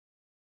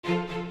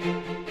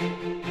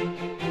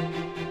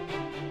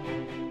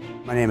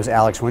My name is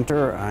Alex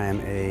Winter. I am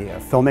a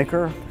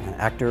filmmaker, an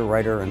actor,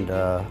 writer, and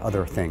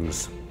other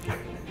things.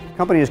 The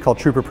company is called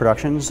Trooper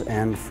Productions,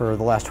 and for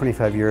the last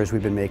 25 years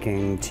we've been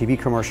making TV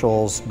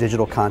commercials,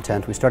 digital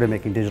content. We started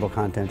making digital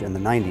content in the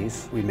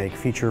 90s. We make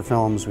feature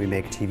films, we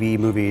make TV,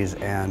 movies,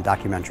 and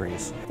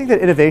documentaries. I think that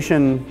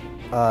innovation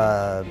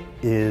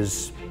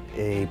is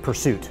a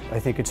pursuit.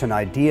 I think it's an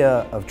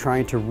idea of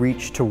trying to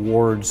reach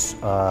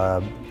towards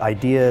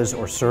ideas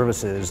or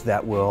services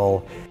that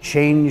will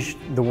change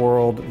the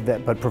world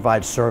but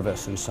provide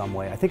service in some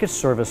way. I think it's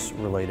service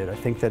related. I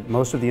think that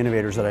most of the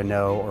innovators that I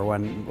know, or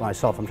when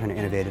myself I'm trying to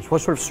innovate, is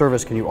what sort of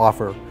service can you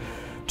offer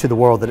to the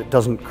world that it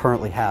doesn't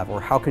currently have, or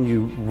how can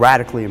you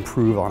radically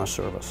improve on a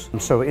service?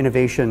 And so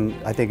innovation,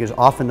 I think, is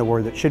often the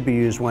word that should be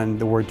used when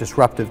the word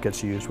disruptive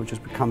gets used, which has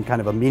become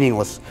kind of a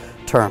meaningless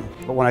term.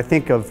 But when I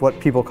think of what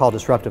people call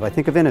disruptive, I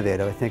think of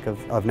innovative. I think of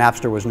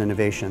Napster was an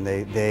innovation.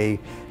 They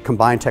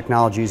combined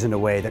technologies in a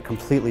way that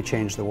completely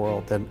changed the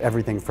world, and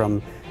everything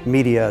from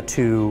media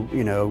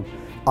to,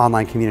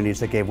 online communities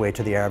that gave way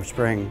to the Arab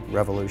Spring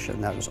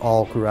revolution. That was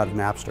all grew out of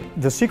Napster.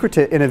 The secret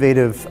to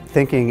innovative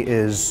thinking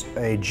is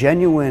a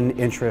genuine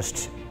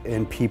interest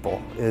in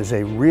people, is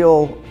a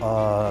real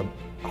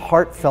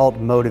heartfelt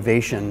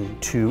motivation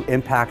to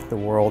impact the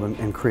world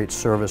and create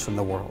service in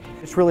the world.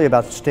 It's really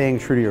about staying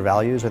true to your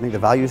values. I think the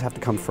values have to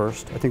come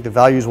first. I think the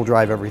values will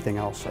drive everything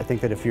else. I think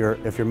that if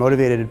you're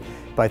motivated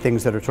by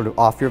things that are sort of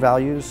off your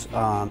values,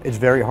 it's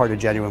very hard to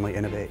genuinely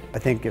innovate. I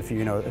think if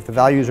the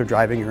values are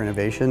driving your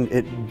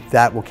innovation,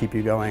 that will keep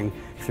you going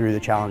through the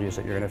challenges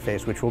that you're going to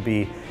face, which will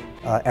be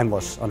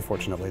endless,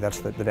 unfortunately. That's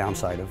the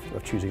downside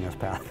of choosing this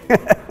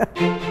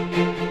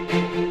path.